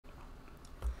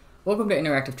Welcome to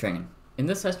Interactive Training. In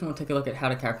this session, we'll take a look at how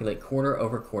to calculate quarter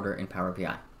over quarter in Power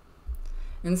BI.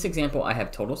 In this example, I have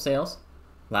total sales,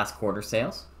 last quarter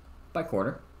sales by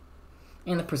quarter,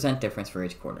 and the percent difference for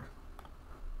each quarter.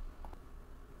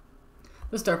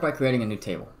 Let's start by creating a new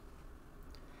table.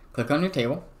 Click on New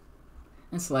Table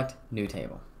and select New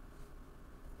Table.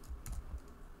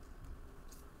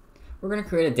 We're going to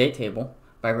create a date table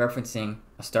by referencing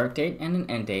a start date and an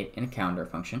end date in a calendar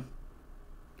function,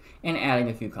 and adding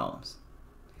a few columns.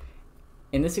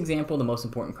 In this example, the most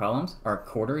important columns are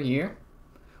quarter, year.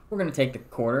 We're going to take the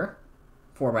quarter,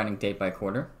 formatting date by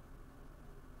quarter,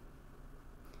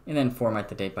 and then format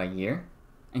the date by year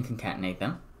and concatenate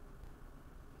them.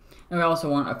 And we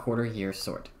also want a quarter year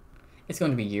sort. It's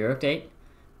going to be year of date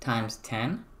times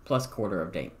 10 plus quarter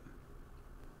of date.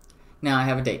 Now I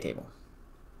have a date table.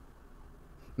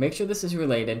 Make sure this is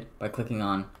related by clicking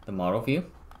on the model view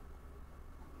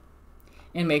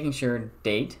and making sure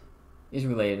date is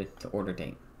related to order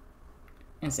date,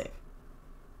 and save.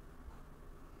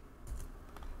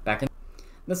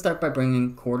 Let's start by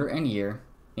bringing quarter and year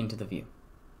into the view.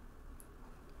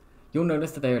 You'll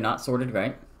notice that they are not sorted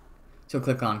right, so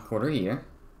click on quarter year,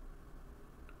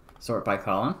 sort by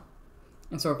column,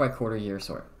 and sort by quarter year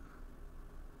sort.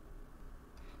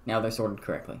 Now they're sorted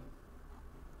correctly.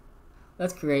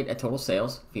 Let's create a total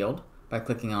sales field by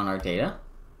clicking on our data,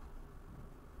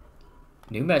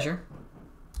 new measure,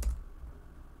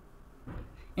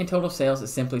 and total sales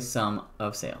is simply sum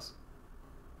of sales.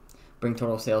 Bring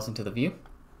total sales into the view,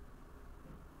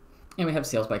 and we have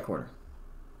sales by quarter.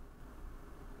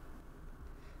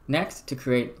 Next, to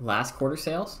create last quarter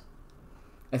sales,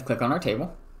 let's click on our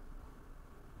table,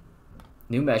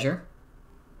 new measure,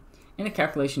 and the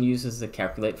calculation uses the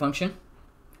calculate function,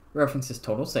 references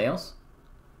total sales,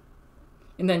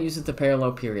 and then uses the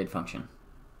parallel period function.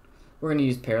 We're going to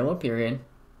use parallel period,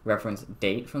 reference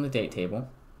date from the date table,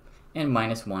 and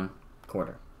 -1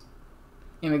 quarter.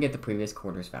 And we get the previous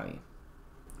quarter's value.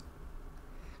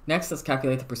 Next, let's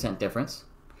calculate the percent difference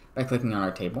by clicking on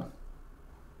our table,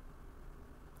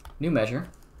 new measure,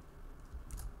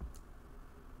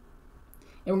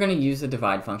 and we're going to use the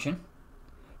divide function.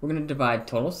 We're going to divide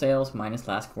total sales minus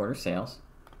last quarter sales,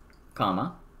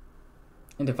 comma,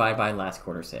 and divide by last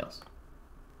quarter sales.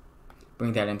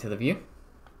 Bring that into the view,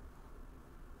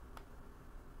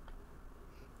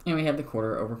 and we have the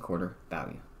quarter over quarter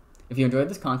value. If you enjoyed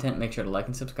this content, make sure to like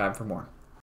and subscribe for more.